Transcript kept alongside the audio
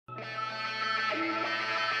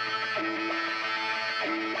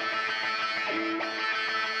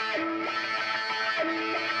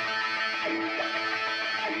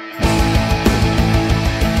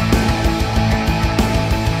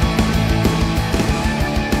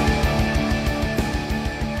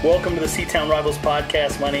Welcome to the Seton Rivals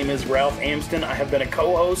podcast. My name is Ralph Amsden. I have been a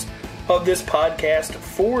co-host of this podcast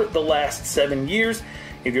for the last 7 years.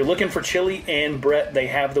 If you're looking for Chili and Brett, they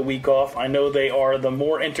have the week off. I know they are the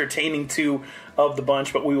more entertaining two of the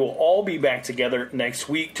bunch, but we will all be back together next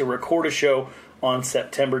week to record a show on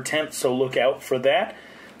September 10th, so look out for that.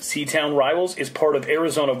 Seton Rivals is part of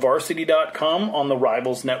ArizonaVarsity.com on the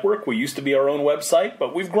Rivals Network. We used to be our own website,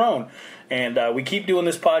 but we've grown. And we keep doing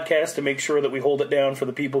this podcast to make sure that we hold it down for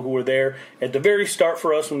the people who were there at the very start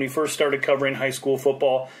for us when we first started covering high school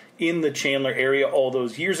football in the Chandler area all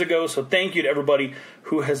those years ago. So thank you to everybody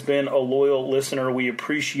who has been a loyal listener. We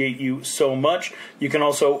appreciate you so much. You can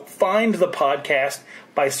also find the podcast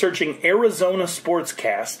by searching Arizona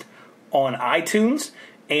Sportscast on iTunes.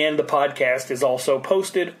 And the podcast is also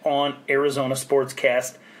posted on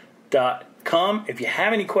ArizonaSportscast.com. If you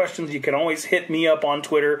have any questions, you can always hit me up on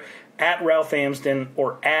Twitter at Ralph Amsden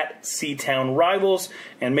or at Seton Rivals.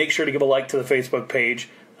 And make sure to give a like to the Facebook page,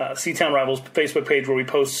 Seton Rivals Facebook page, where we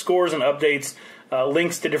post scores and updates,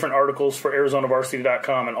 links to different articles for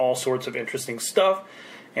ArizonaVarsity.com and all sorts of interesting stuff.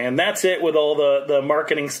 And that's it with all the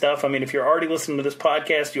marketing stuff. I mean, if you're already listening to this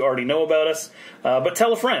podcast, you already know about us. But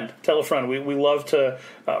tell a friend. Tell a friend. We love to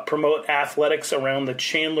promote athletics around the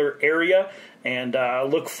Chandler area, and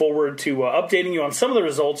look forward to updating you on some of the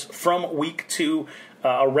results from Week 2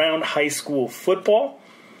 around high school football.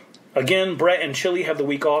 Again, Brett and Chili have the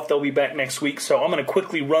week off. They'll be back next week. So I'm going to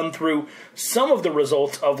quickly run through some of the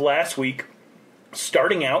results of last week,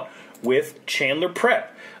 starting out with Chandler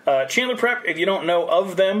Prep. Chandler Prep, if you don't know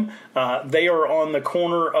of them, they are on the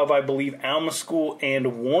corner of, I believe, Alma School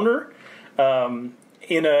and Warner.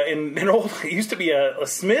 In an old, it used to be a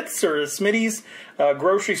Smith's or a Smitty's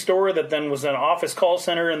grocery store that then was an office call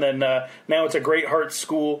center, and then now it's a Great Heart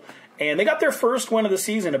School. And they got their first win of the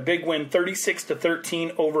season, a big win,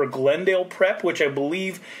 36-13 over Glendale Prep, which I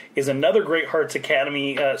believe is another Great Hearts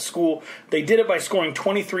Academy school. They did it by scoring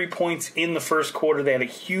 23 points in the first quarter. They had a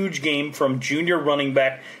huge game from junior running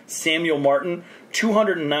back Samuel Martin,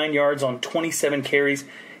 209 yards on 27 carries.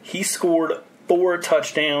 He scored 4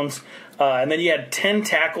 touchdowns. And then you had 10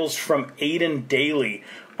 tackles from Aiden Daly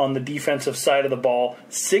on the defensive side of the ball,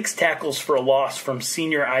 6 tackles for a loss from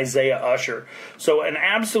senior Isaiah Usher. So an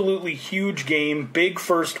absolutely huge game, big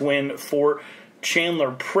first win for Chandler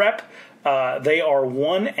Prep. They are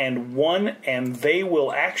 1-1, and they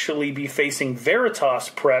will actually be facing Veritas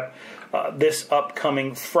Prep this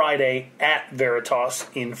upcoming Friday at Veritas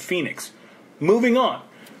in Phoenix. Moving on,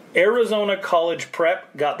 Arizona College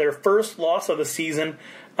Prep got their first loss of the season.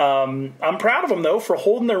 I'm proud of them, though, for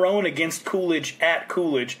holding their own against Coolidge at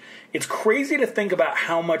Coolidge. It's crazy to think about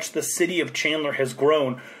how much the city of Chandler has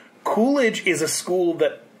grown. Coolidge is a school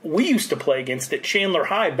that we used to play against at Chandler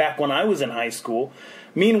High back when I was in high school.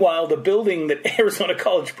 Meanwhile, the building that Arizona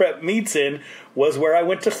College Prep meets in was where I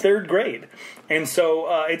went to 3rd grade. And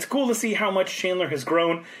so it's cool to see how much Chandler has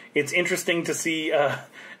grown. It's interesting to see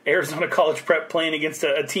Arizona College Prep playing against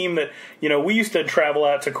a team that, you know, we used to travel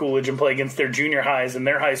out to Coolidge and play against their junior highs and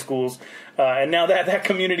their high schools. And now that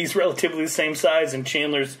community is relatively the same size, and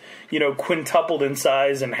Chandler's, you know, quintupled in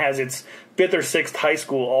size and has its 5th or 6th high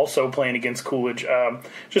school also playing against Coolidge.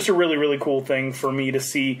 Just a really, really cool thing for me to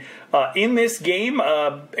see. In this game,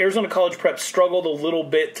 Arizona College Prep struggled a little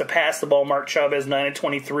bit to pass the ball. Mark Chavez,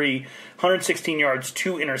 9-23, 116 yards,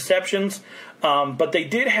 2 interceptions. But they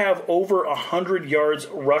did have over 100 yards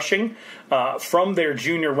rushing from their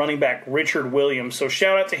junior running back, Richard Williams. So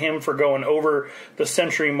shout out to him for going over the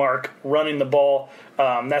century mark, running the ball.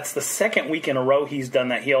 That's the second week in a row he's done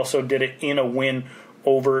that. He also did it in a win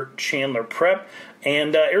over Chandler Prep.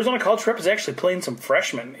 And Arizona College Prep is actually playing some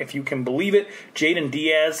freshmen, if you can believe it. Jaden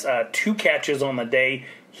Diaz, 2 catches on the day.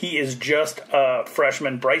 He is just a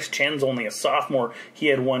freshman. Bryce Chen's only a sophomore. He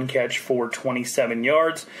had 1 catch for 27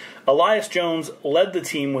 yards. Elias Jones led the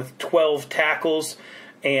team with 12 tackles.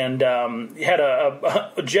 And had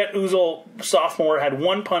a Jet Uzel, sophomore, had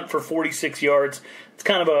 1 punt for 46 yards. It's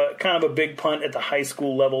kind of a big punt at the high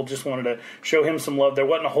school level. Just wanted to show him some love. There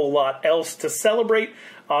wasn't a whole lot else to celebrate.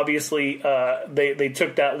 Obviously, they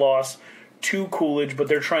took that loss to Coolidge, but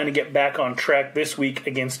they're trying to get back on track this week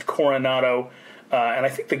against Coronado. And I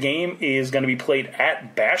think the game is going to be played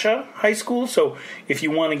at Basha High School. So if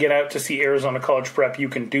you want to get out to see Arizona College Prep, you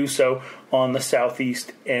can do so on the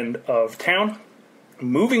southeast end of town.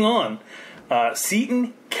 Moving on,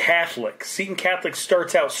 Seton Catholic. Seton Catholic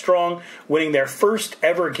starts out strong, winning their first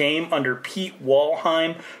ever game under Pete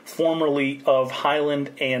Walheim, formerly of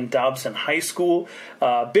Highland and Dobson High School.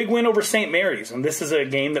 Big win over St. Mary's, and this is a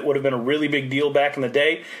game that would have been a really big deal back in the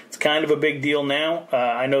day. It's kind of a big deal now.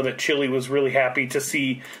 I know that Chili was really happy to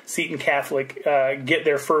see Seton Catholic get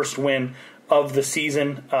their first win of the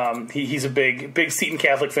season. He's a big Seton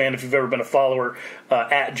Catholic fan, if you've ever been a follower,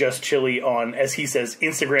 at Just Chili on, as he says,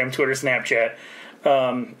 Instagram, Twitter, Snapchat.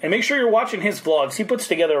 And make sure you're watching his vlogs. He puts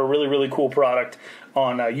together a really, really cool product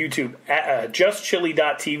on YouTube at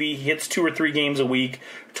justchili.tv. He hits 2 or 3 games a week,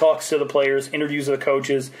 talks to the players, interviews the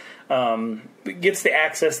coaches, gets the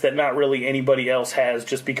access that not really anybody else has,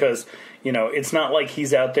 just because, you know, it's not like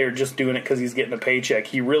he's out there just doing it because he's getting a paycheck.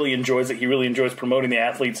 He really enjoys it. He really enjoys promoting the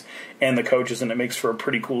athletes and the coaches, and it makes for a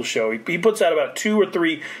pretty cool show. He puts out about 2 or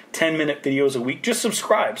 3 10-minute videos a week. Just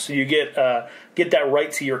subscribe so you get that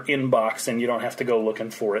right to your inbox and you don't have to go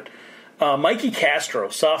looking for it. Mikey Castro,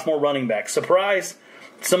 sophomore running back. Surprise,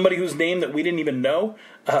 somebody whose name that we didn't even know,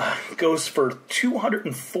 goes for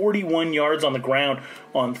 241 yards on the ground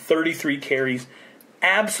on 33 carries.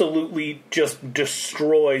 Absolutely just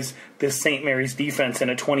destroys this St. Mary's defense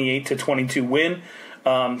in a 28-22 win.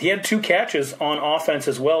 He had 2 catches on offense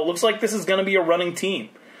as well. Looks like this is going to be a running team.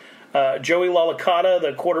 Joey Lalacata,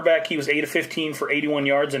 the quarterback, he was 8 of 15 for 81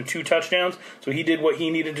 yards and 2 touchdowns. So he did what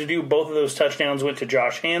he needed to do. Both of those touchdowns went to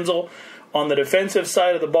Josh Hansel. On the defensive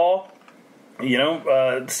side of the ball, you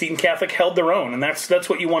know, Seton Catholic held their own, and that's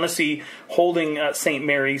what you want to see, holding St.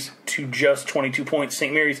 Mary's to just 22 points.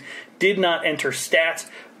 St. Mary's did not enter stats,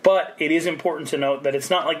 but it is important to note that it's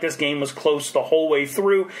not like this game was close the whole way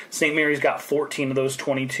through. St. Mary's got 14 of those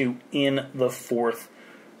 22 in the fourth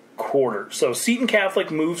quarter. So Seton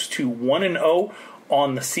Catholic moves to 1-0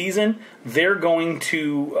 on the season. They're going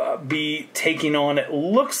to be taking on, it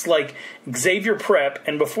looks like, Xavier Prep,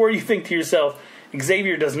 and before you think to yourself,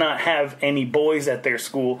 Xavier does not have any boys at their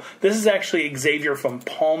school, this is actually Xavier from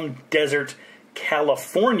Palm Desert,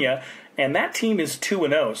 California, and that team is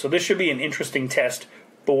 2-0, so this should be an interesting test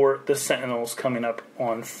for the Sentinels coming up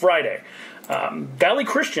on Friday. Valley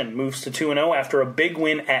Christian moves to 2-0 after a big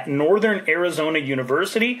win at Northern Arizona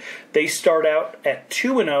University. They start out at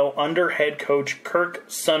 2-0 under head coach Kirk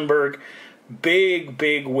Sundberg.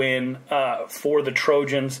 Big win for the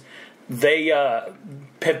Trojans. They have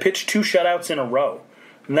pitched 2 shutouts in a row.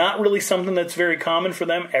 Not really something that's very common for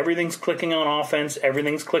them. Everything's clicking on offense.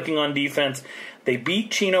 Everything's clicking on defense. They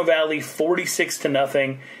beat Chino Valley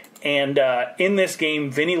 46-0. And in this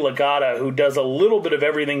game, Vinny Lagata, who does a little bit of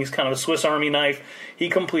everything, he's kind of a Swiss Army knife, he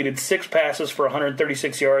completed 6 passes for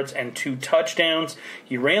 136 yards and 2 touchdowns.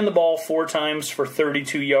 He ran the ball 4 times for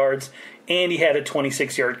 32 yards, and he had a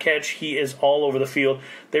 26-yard catch. He is all over the field.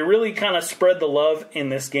 They really kind of spread the love in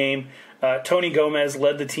this game. Tony Gomez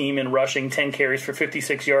led the team in rushing, 10 carries for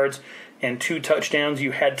 56 yards and 2 touchdowns.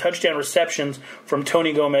 You had touchdown receptions from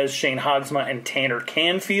Tony Gomez, Shane Hogsma, and Tanner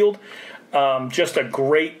Canfield. Just a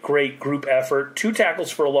great group effort. 2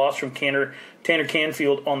 tackles for a loss from Tanner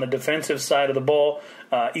Canfield on the defensive side of the ball.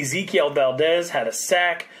 Ezekiel Valdez had a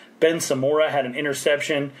sack. Ben Samora had an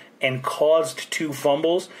interception and caused 2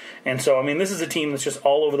 fumbles. And so, I mean, this is a team that's just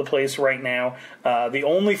all over the place right now. The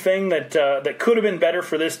only thing that could have been better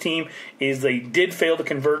for this team is they did fail to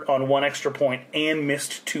convert on 1 extra point and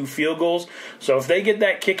missed 2 field goals. So if they get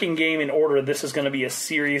that kicking game in order, this is going to be a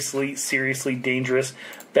seriously dangerous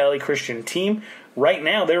Valley Christian team. Right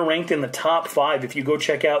now, they're ranked in the top 5. If you go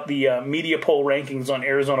check out the media poll rankings on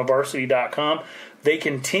ArizonaVarsity.com, they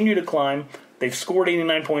continue to climb. They've scored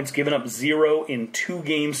 89 points, given up 0 in 2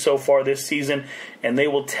 games so far this season, and they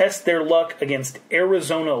will test their luck against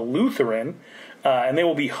Arizona Lutheran, and they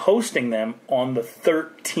will be hosting them on the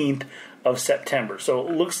 13th of September. So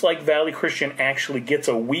it looks like Valley Christian actually gets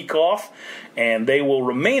a week off, and they will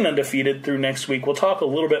remain undefeated through next week. We'll talk a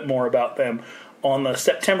little bit more about them on the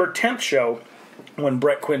September 10th show when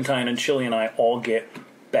Brett Quintine and Chili and I all get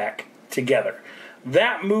back together.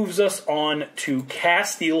 That moves us on to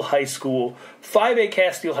Casteel High School, 5A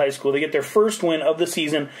Casteel High School. They get their first win of the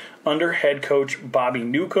season under head coach Bobby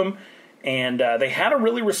Newcomb, and they had a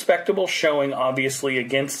really respectable showing, obviously,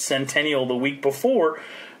 against Centennial the week before,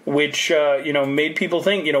 which made people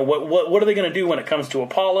think, what are they going to do when it comes to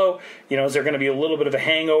Apollo? Is there going to be a little bit of a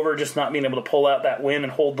hangover, just not being able to pull out that win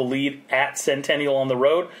and hold the lead at Centennial on the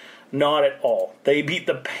road? Not at all. They beat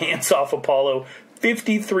the pants off Apollo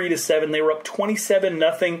 53-7. They were up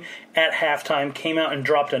 27-0 at halftime, came out and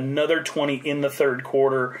dropped another 20 in the third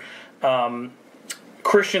quarter.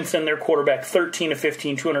 Christensen, their quarterback, 13 of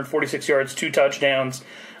 15, 246 yards, 2 touchdowns.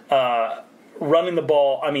 running the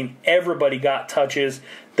ball. I mean, everybody got touches.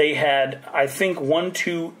 They had, I think, 1,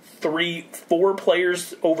 2, 3, 4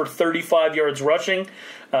 players over 35 yards rushing.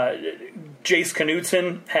 Jace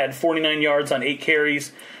Knudsen had 49 yards on 8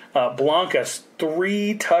 carries. Blancas,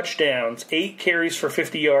 3 touchdowns, 8 carries for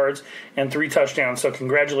 50 yards, and 3 touchdowns. So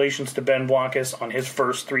congratulations to Ben Blancas on his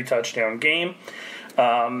first 3-touchdown game.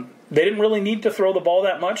 They didn't really need to throw the ball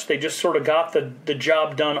that much. They just sort of got the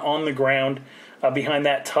job done on the ground behind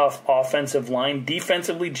that tough offensive line.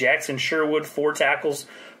 Defensively, Jackson Sherwood, 4 tackles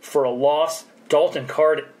for a loss. Dalton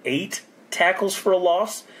Card, 8 tackles for a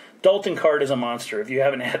loss. Dalton Card is a monster if you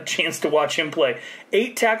haven't had a chance to watch him play.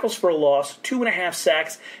 8 tackles for a loss, 2.5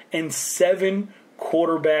 sacks, and 7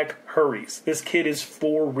 quarterback hurries. This kid is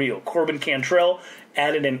for real. Corbin Cantrell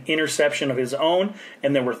added an interception of his own,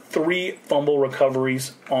 and there were 3 fumble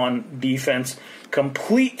recoveries on defense.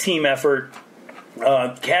 Complete team effort.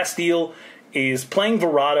 Casteel is playing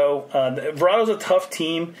Verado. Verado's a tough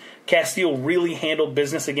team. Casteel really handled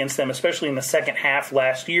business against them, especially in the second half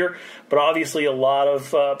last year. But obviously a lot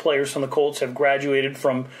of players from the Colts have graduated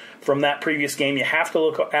from that previous game. You have to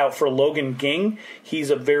look out for Logan Ging. He's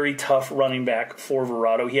a very tough running back for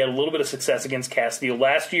Verado. He had a little bit of success against Casteel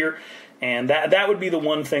last year, and that would be the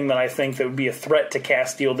one thing that I think that would be a threat to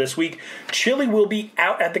Casteel this week. Chili will be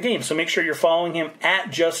out at the game, so make sure you're following him at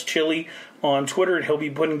JustChili on Twitter, and he'll be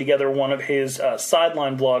putting together one of his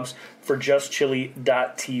sideline vlogs for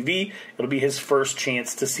JustChili.tv. It'll be his first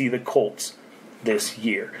chance to see the Colts this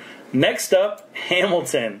year. Next up,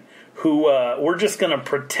 Hamilton, who we're just going to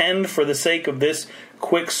pretend for the sake of this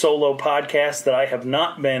quick solo podcast that I have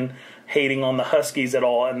not been hating on the Huskies at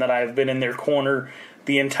all and that I have been in their corner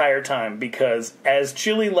the entire time because, as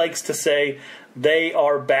Chili likes to say, they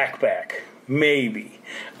are back. Maybe.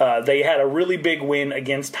 They had a really big win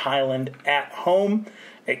against Highland at home.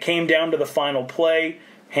 It came down to the final play.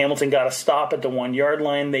 Hamilton got a stop at the 1-yard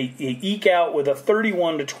line. They eke out with a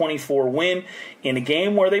 31-24 win in a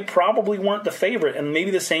game where they probably weren't the favorite, and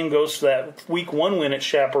maybe the same goes for that Week 1 win at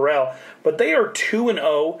Chaparral. But they are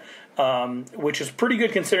 2-0, which is pretty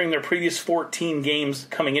good considering their previous 14 games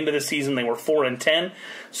coming into the season. They were 4-10.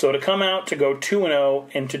 So to come out to go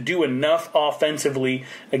 2-0 and to do enough offensively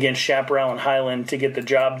against Chaparral and Highland to get the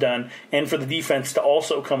job done, and for the defense to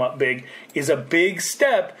also come up big, is a big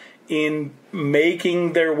step in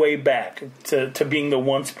making their way back to being the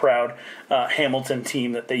once proud Hamilton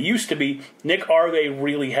team that they used to be. Nick Arve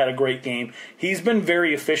really had a great game. He's been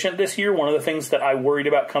very efficient this year. One of the things that I worried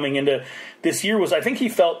about coming into this year was I think he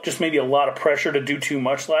felt just maybe a lot of pressure to do too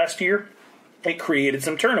much last year. It created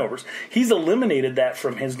some turnovers. He's eliminated that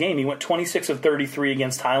from his game. He went 26 of 33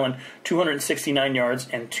 against Highland, 269 yards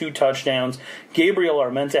and 2 touchdowns. Gabriel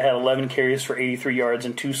Armenta had 11 carries for 83 yards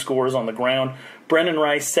and 2 scores on the ground. Brendan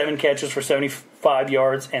Rice, 7 catches for 75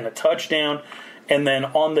 yards and a touchdown. And then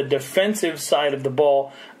on the defensive side of the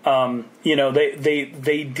ball,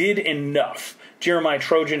 they did enough. Jeremiah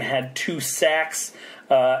Trojan had 2 sacks.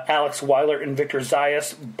 Alex Weiler and Victor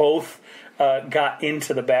Zayas both got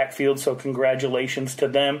into the backfield, so congratulations to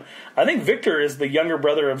them. I think Victor is the younger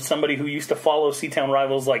brother of somebody who used to follow Seton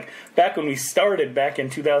Rivals like back when we started back in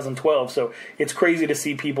 2012, so it's crazy to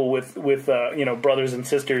see people with brothers and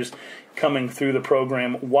sisters coming through the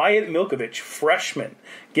program. Wyatt Milkovich, freshman,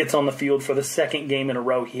 gets on the field for the second game in a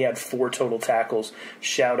row. He had 4 total tackles.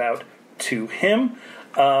 Shout out to him.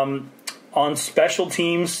 On special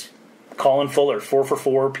teams, Colin Fuller, 4 for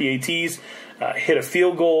 4 PATs, hit a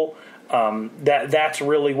field goal. That's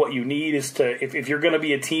really what you need is to, if you're going to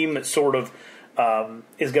be a team that sort of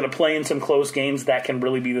is going to play in some close games, that can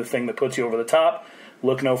really be the thing that puts you over the top.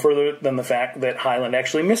 Look no further than the fact that Highland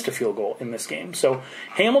actually missed a field goal in this game. So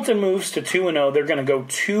Hamilton moves to 2-0. They're going to go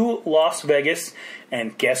to Las Vegas,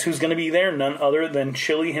 and guess who's going to be there? None other than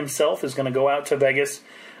Chili himself is going to go out to Vegas.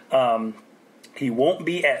 He won't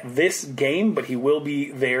be at this game, but he will be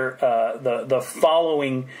there the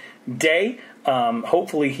following day.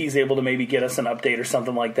 Hopefully he's able to maybe get us an update or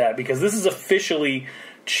something like that, because this is officially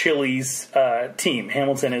Chili's team.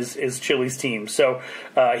 Hamilton is Chili's team. So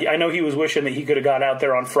I know he was wishing that he could have got out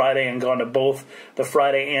there on Friday and gone to both the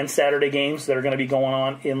Friday and Saturday games that are going to be going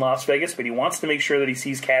on in Las Vegas, but he wants to make sure that he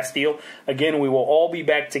sees Casteel. Again, we will all be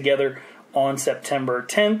back together on September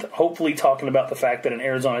 10th, hopefully talking about the fact that an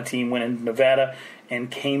Arizona team went in Nevada and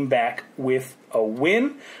came back with a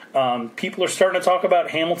win. People are starting to talk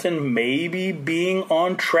about Hamilton maybe being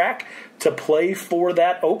on track to play for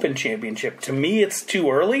that Open Championship. To me, it's too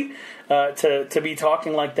early to be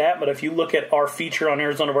talking like that, but if you look at our feature on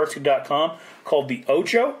ArizonaVarsity.com called The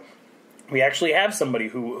Ocho, We actually have somebody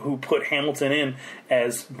who put Hamilton in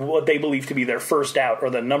as what they believe to be their first out, or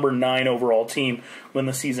the number 9 overall team when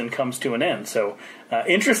the season comes to an end. So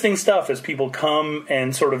interesting stuff as people come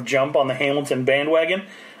and sort of jump on the Hamilton bandwagon.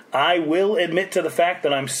 I will admit to the fact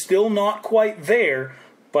that I'm still not quite there,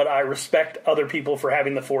 but I respect other people for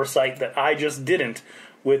having the foresight that I just didn't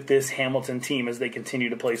with this Hamilton team as they continue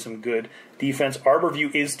to play some good defense.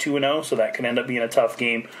 Arborview is 2-0, so that can end up being a tough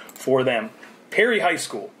game for them. Perry High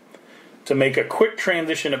School. To make a quick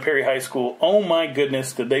transition to Perry High School, oh my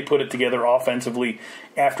goodness, did they put it together offensively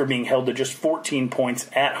after being held to just 14 points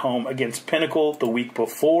at home against Pinnacle the week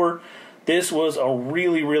before. This was a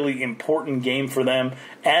really, really important game for them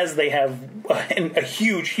as they have a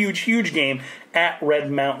huge game at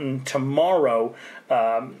Red Mountain tomorrow.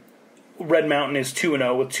 Red Mountain is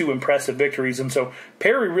 2-0 with 2 impressive victories, and so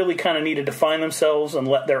Perry really kind of needed to find themselves and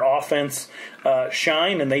let their offense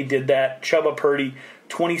shine, and they did that. Chubba Purdy,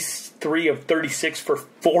 23 of 36 for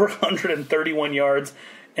 431 yards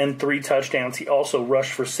and 3 touchdowns. He also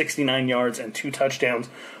rushed for 69 yards and 2 touchdowns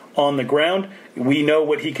on the ground. We know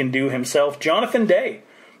what he can do himself. Jonathan Day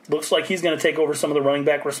looks like he's going to take over some of the running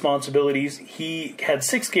back responsibilities. He had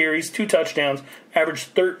 6 carries, 2 touchdowns, averaged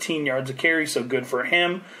 13 yards a carry, so good for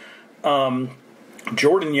him.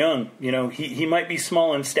 Jordan Young, he might be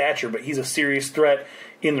small in stature, but he's a serious threat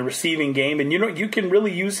in the receiving game. And, you can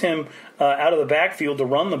really use him out of the backfield to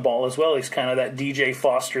run the ball as well. He's kind of that DJ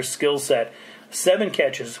Foster skill set. 7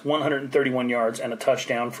 catches, 131 yards, and a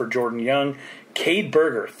touchdown for Jordan Young. Cade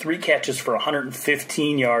Berger, 3 catches for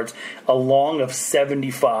 115 yards, a long of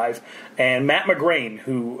 75. And Matt McGrain,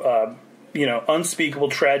 who, unspeakable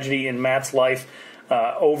tragedy in Matt's life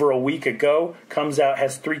over a week ago, comes out,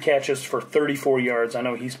 has 3 catches for 34 yards. I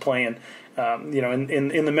know he's playing,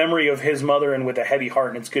 in the memory of his mother and with a heavy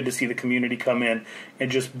heart, and it's good to see the community come in and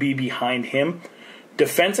just be behind him.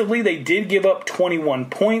 Defensively, they did give up 21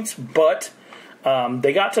 points, but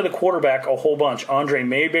they got to the quarterback a whole bunch. Andre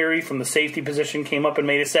Mayberry from the safety position came up and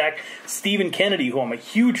made a sack. Stephen Kennedy, who I'm a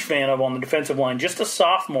huge fan of on the defensive line, just a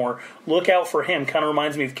sophomore. Look out for him. Kind of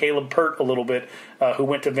reminds me of Caleb Pert a little bit, who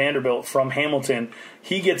went to Vanderbilt from Hamilton.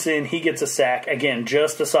 He gets in. He gets a sack. Again,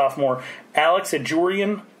 just a sophomore. Alex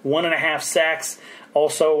Ajurian, 1.5 sacks.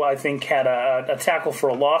 Also, I think had a tackle for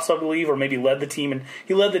a loss, I believe, or maybe led the team. And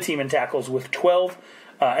he led the team in tackles with 12.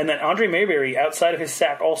 And then Andre Mayberry, outside of his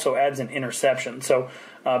sack, also adds an interception. So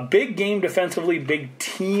big game defensively, big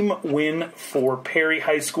team win for Perry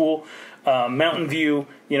High School. Mountain View,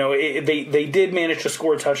 they did manage to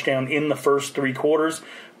score a touchdown in the first 3 quarters.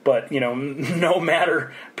 But, no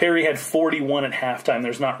matter, Perry had 41 at halftime.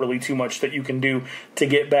 There's not really too much that you can do to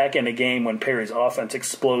get back in a game when Perry's offense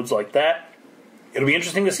explodes like that. It'll be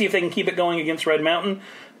interesting to see if they can keep it going against Red Mountain.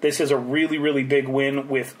 This is a really, really big win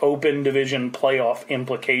with open division playoff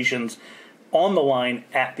implications on the line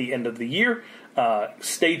at the end of the year.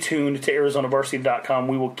 Stay tuned to ArizonaVarsity.com.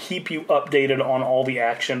 We will keep you updated on all the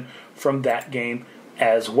action from that game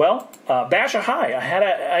as well. Basha High.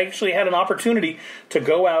 I actually had an opportunity to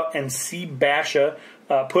go out and see Basha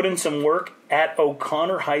put in some work at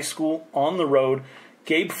O'Connor High School on the road.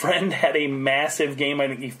 Gabe Friend had a massive game. I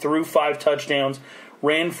think he threw 5 touchdowns.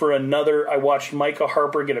 Ran for another. I watched Micah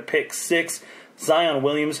Harper get a pick 6. Zion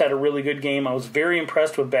Williams had a really good game. I was very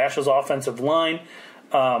impressed with Basha's offensive line.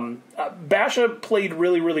 Basha played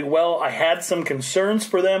really, really well. I had some concerns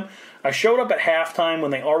for them. I showed up at halftime when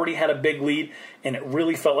they already had a big lead, and it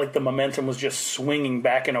really felt like the momentum was just swinging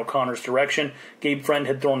back in O'Connor's direction. Gabe Friend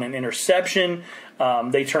had thrown an interception.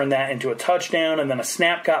 They turned that into a touchdown, and then a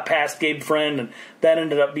snap got past Gabe Friend, and that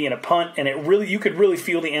ended up being a punt. And you could really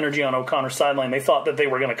feel the energy on O'Connor's sideline. They thought that they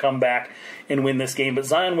were going to come back and win this game, but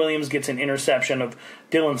Zion Williams gets an interception of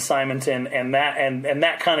Dylan Simonton, and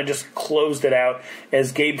that kind of just closed it out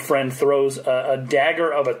as Gabe Friend throws a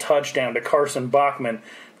dagger of a touchdown to Carson Bachman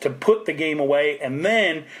to put the game away, and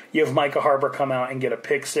then you have Micah Harper come out and get a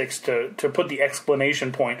pick 6 to put the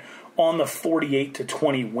exclamation point on the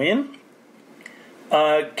 48-20 win.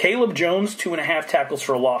 Caleb Jones, 2.5 tackles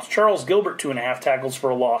for a loss. Charles Gilbert, 2.5 tackles for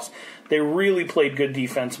a loss. They really played good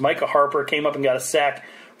defense. Micah Harper came up and got a sack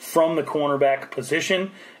from the cornerback position,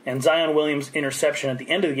 and Zion Williams' interception at the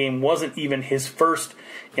end of the game wasn't even his first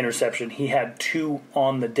interception. He had 2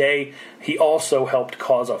 on the day. He also helped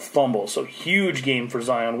cause a fumble, so huge game for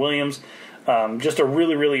Zion Williams. Just a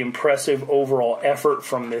really, really impressive overall effort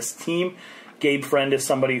from this team. Gabe Friend is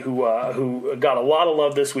somebody who got a lot of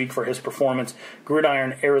love this week for his performance.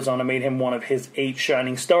 Gridiron Arizona made him one of his 8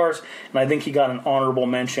 shining stars, and I think he got an honorable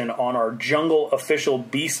mention on our Jungle Official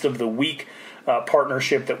Beast of the Week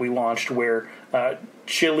partnership that we launched, where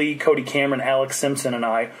Chili, Cody Cameron, Alex Simpson, and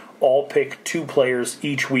I all pick 2 players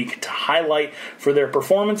each week to highlight for their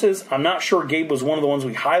performances. I'm not sure Gabe was one of the ones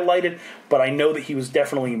we highlighted, but I know that he was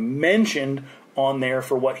definitely mentioned on there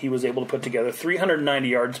for what he was able to put together. 390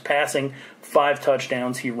 yards passing, 5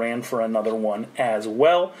 touchdowns. He ran for another one as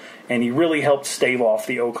well, and he really helped stave off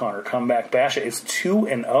the O'Connor comeback. Basha is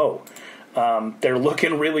 2-0. They're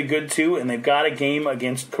looking really good too, and they've got a game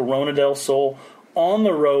against Corona del Sol on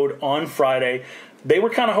the road on Friday. They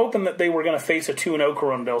were kind of hoping that they were going to face a 2-0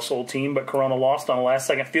 Corona del Sol team, but Corona lost on a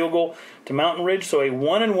last-second field goal to Mountain Ridge. So a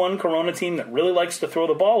 1-1 Corona team that really likes to throw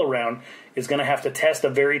the ball around is going to have to test a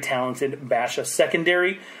very talented Basha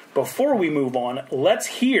secondary. Before we move on, let's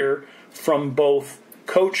hear from both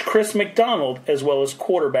Coach Chris McDonald as well as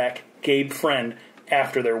quarterback Gabe Friend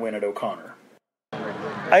after their win at O'Connor.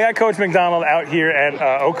 I got Coach McDonald out here at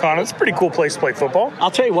O'Connor. It's a pretty cool place to play football.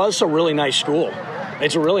 I'll tell you what, it's a really nice school.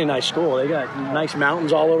 It's a really nice school. They got nice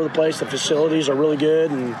mountains all over the place. The facilities are really good,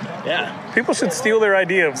 and yeah. People should steal their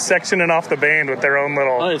idea of sectioning off the band with their own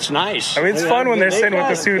little... Oh, it's nice. I mean, it's fun when they're sitting with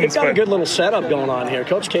the students. They've got a good little setup going on here.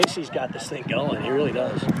 Coach Casey's got this thing going. He really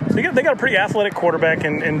does. So they got a pretty athletic quarterback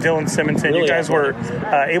in Dylan Simonton. Really you guys athletic.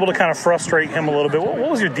 were able to kind of frustrate him a little bit. What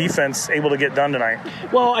was your defense able to get done tonight?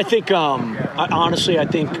 Well, I think, honestly, I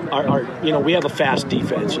think our we have a fast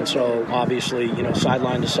defense, and so obviously,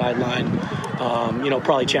 sideline to sideline,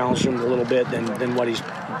 probably challenged him a little bit than what he's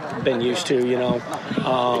been used to.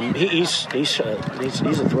 He's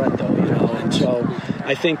a threat though, and so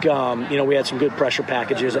I think we had some good pressure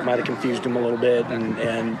packages that might have confused him a little bit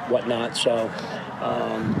and whatnot. So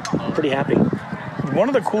pretty happy. One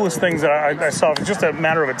of the coolest things that I saw, it's just a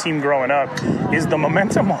matter of a team growing up, is the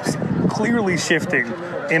momentum was clearly shifting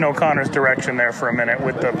in O'Connor's direction there for a minute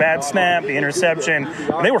with the bad snap, the interception.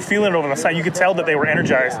 And they were feeling it over the side. You could tell that they were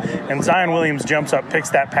energized. And Zion Williams jumps up,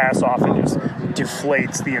 picks that pass off, and just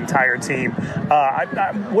deflates the entire team.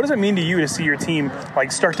 What does it mean to you to see your team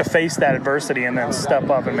start to face that adversity and then step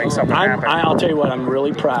up and make something happen? I'll tell you what, I'm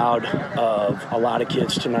really proud of a lot of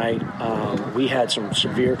kids tonight. We had some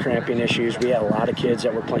severe cramping issues. We had a lot of kids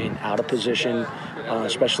that were playing out of position,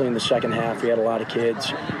 especially in the second half. We had a lot of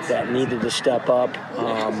kids that needed to step up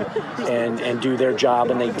and do their job,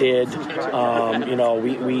 and they did.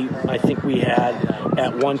 I think we had,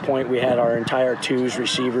 at one point, we had our entire twos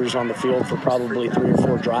receivers on the field for probably 3 or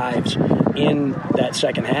 4 drives in that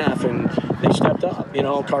second half, and they stepped up.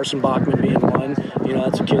 Carson Bachman being one.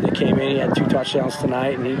 That's a kid that came in. He had 2 touchdowns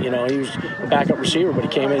tonight, and he was a backup receiver, but he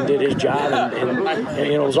came in and did his job, and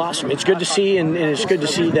it was awesome. It's good to see, and it's good to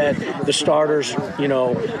see that the starters,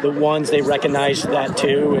 the ones, they recognize that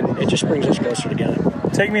too, and it just brings us closer together.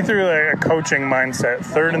 Take me through a coaching mindset.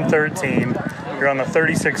 3rd and 13, you're on the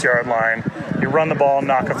 36-yard line. You run the ball,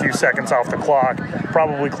 knock a few seconds off the clock,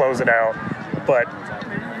 probably close it out, but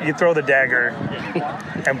you throw the dagger,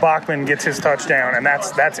 and Bachman gets his touchdown, and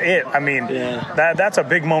that's it. I mean, that's a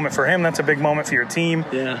big moment for him. That's a big moment for your team.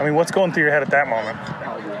 Yeah. I mean, what's going through your head at that moment?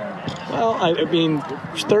 Well, I mean,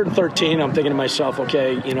 it's 3rd and 13. I'm thinking to myself,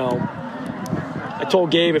 okay, I told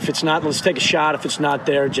Gabe, if it's not, let's take a shot. If it's not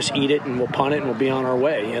there, just eat it, and we'll punt it, and we'll be on our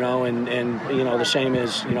way. And the same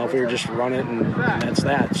as if we were just run it, and that's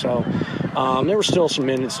that. So there were still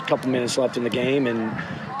a couple minutes left in the game, and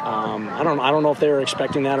I don't know if they were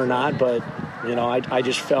expecting that or not, but I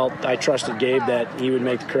just felt, I trusted Gabe that he would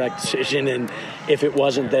make the correct decision, and if it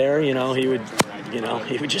wasn't there, he would.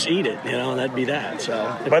 He would just eat it, and that'd be that.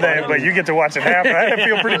 So, but you get to watch it happen. That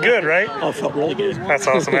feel pretty good, right? Oh, it felt really good. That's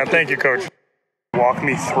awesome, man. Thank you, Coach. Walk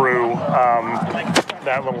me through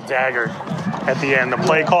that little dagger at the end, the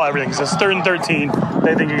play call, everything. It says 3rd and 13.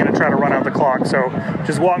 They think you're going to try to run out the clock. So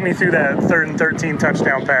just walk me through that 3rd and 13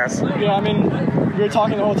 touchdown pass. Yeah, I mean, we were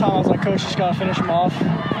talking the whole time. I was like, Coach, just got to finish him off.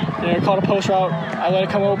 Called a post route. I let it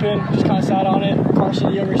come open, just kind of sat on it. Carson,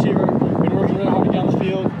 the young receiver, been working really hard to get down the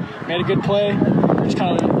field. Made a good play. Just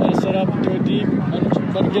kind of let it set up and throw it deep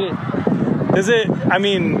and let him get it. Is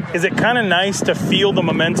it kind of nice to feel the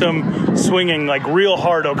momentum swinging real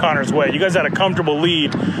hard O'Connor's way? You guys had a comfortable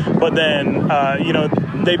lead, but then,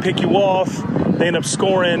 they pick you off, they end up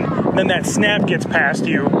scoring, then that snap gets past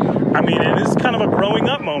you. It is kind of a growing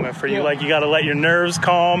up moment for you. You got to let your nerves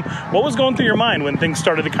calm. What was going through your mind when things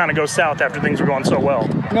started to kind of go south after things were going so well?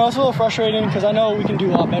 It's a little frustrating because I know we can do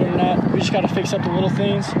a lot better than that. We just got to fix up the little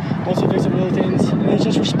things. Once we fix up the little things, and it's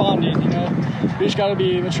just responding, We just got to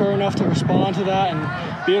be mature enough to respond to that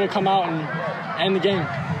and be able to come out and end the game.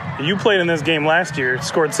 You played in this game last year,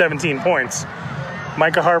 scored 17 points.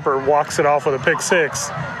 Micah Harper walks it off with a pick six.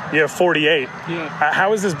 You have 48. Yeah.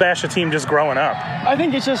 How is this Basha team just growing up? I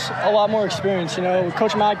think it's just a lot more experience.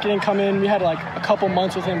 Coach Mack didn't come in. We had like a couple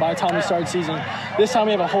months with him by the time we started season. This time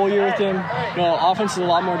we have a whole year with him. Offense is a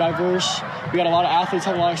lot more diverse. We got a lot of athletes,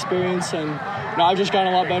 have a lot of experience, and I've just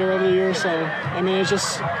gotten a lot better over the years. So, it's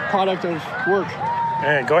just a product of work.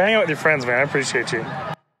 Hey, go hang out with your friends, man. I appreciate you.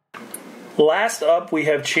 Last up, we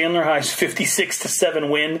have Chandler High's 56-7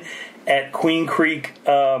 win at Queen Creek.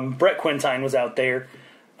 Brett Quintine was out there.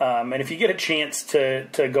 And if you get a chance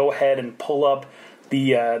to go ahead and pull up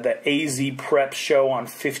the AZ Prep show on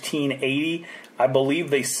 1580, I believe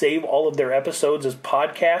they save all of their episodes as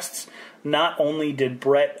podcasts. Not only did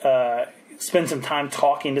Brett spend some time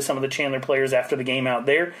talking to some of the Chandler players after the game out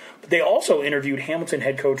there, but they also interviewed Hamilton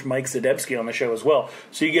head coach Mike Zadebski on the show as well.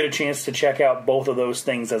 So you get a chance to check out both of those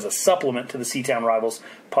things as a supplement to the Seton Rivals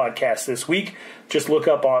podcast this week. Just look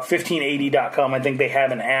up on 1580.com. I think they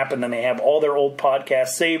have an app, and then they have all their old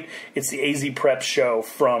podcasts saved. It's the AZ Prep show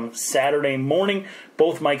from Saturday morning.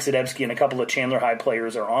 Both Mike Zadebski and a couple of Chandler High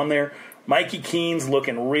players are on there. Mikey Keene's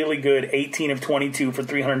looking really good, 18 of 22 for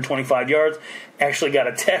 325 yards. Actually got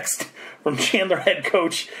a text from Chandler head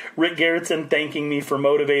coach Rick Garrettson thanking me for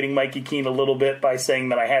motivating Mikey Keene a little bit by saying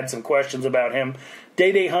that I had some questions about him.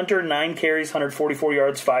 Day Hunter, 9 carries, 144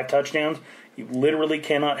 yards, 5 touchdowns. You literally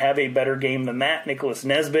cannot have a better game than that. Nicholas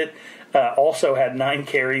Nesbitt also had 9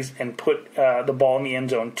 carries and put the ball in the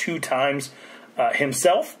end zone 2 times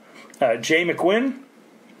himself. Jay McQuinn,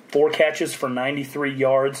 4 catches for 93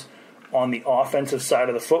 yards on the offensive side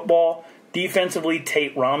of the football. Defensively,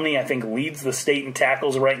 Tate Romney, I think, leads the state in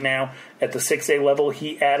tackles right now at the 6A level.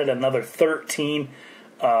 He added another 13.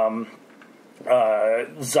 Zion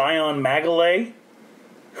Magalay,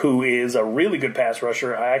 who is a really good pass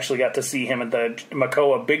rusher. I actually got to see him at the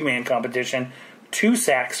Macoa Big Man competition. 2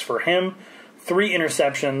 sacks for him. 3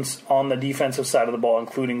 interceptions on the defensive side of the ball,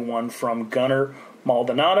 including one from Gunnar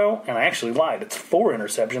Maldonado, and I actually lied. It's 4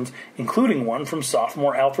 interceptions, including one from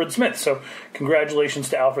sophomore Alfred Smith. So congratulations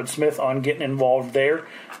to Alfred Smith on getting involved there.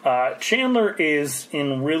 Chandler is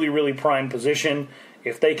in really, really prime position.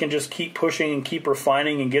 If they can just keep pushing and keep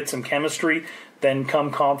refining and get some chemistry, then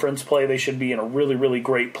come conference play, they should be in a really, really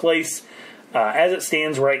great place. As it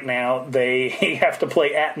stands right now, they have to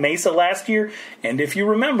play at Mesa last year, and if you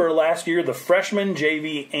remember last year, the freshman,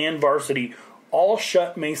 JV, and varsity all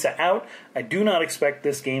shut Mesa out. I do not expect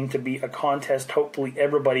this game to be a contest. Hopefully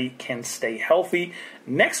everybody can stay healthy.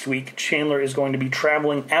 Next week, Chandler is going to be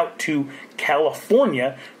traveling out to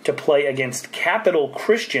California to play against Capital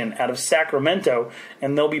Christian out of Sacramento,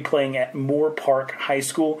 and they'll be playing at Moore Park High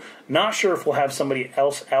School. Not sure if we'll have somebody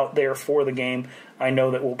else out there for the game. I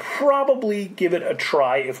know that we'll probably give it a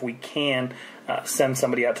try if we can send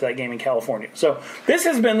somebody out to that game in California. So this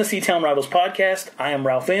has been the Seton Rivals podcast. I am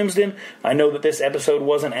Ralph Amsden. I know that this episode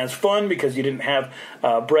wasn't as fun because you didn't have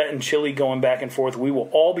Brett and Chili going back and forth. We will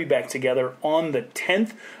all be back together on the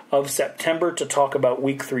 10th of September to talk about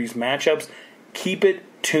Week 3's matchups. Keep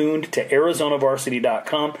it tuned to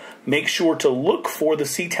ArizonaVarsity.com. Make sure to look for the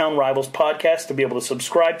Seton Rivals podcast to be able to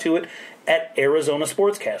subscribe to it at Arizona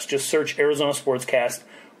Sportscast. Just search Arizona Sportscast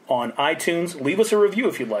on iTunes. Leave us a review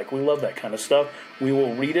if you'd like. We love that kind of stuff. We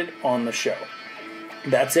will read it on the show.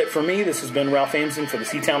 That's it for me. This has been Ralph Amsden for the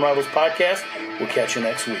Seton Rivals podcast. We'll catch you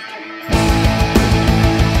next week.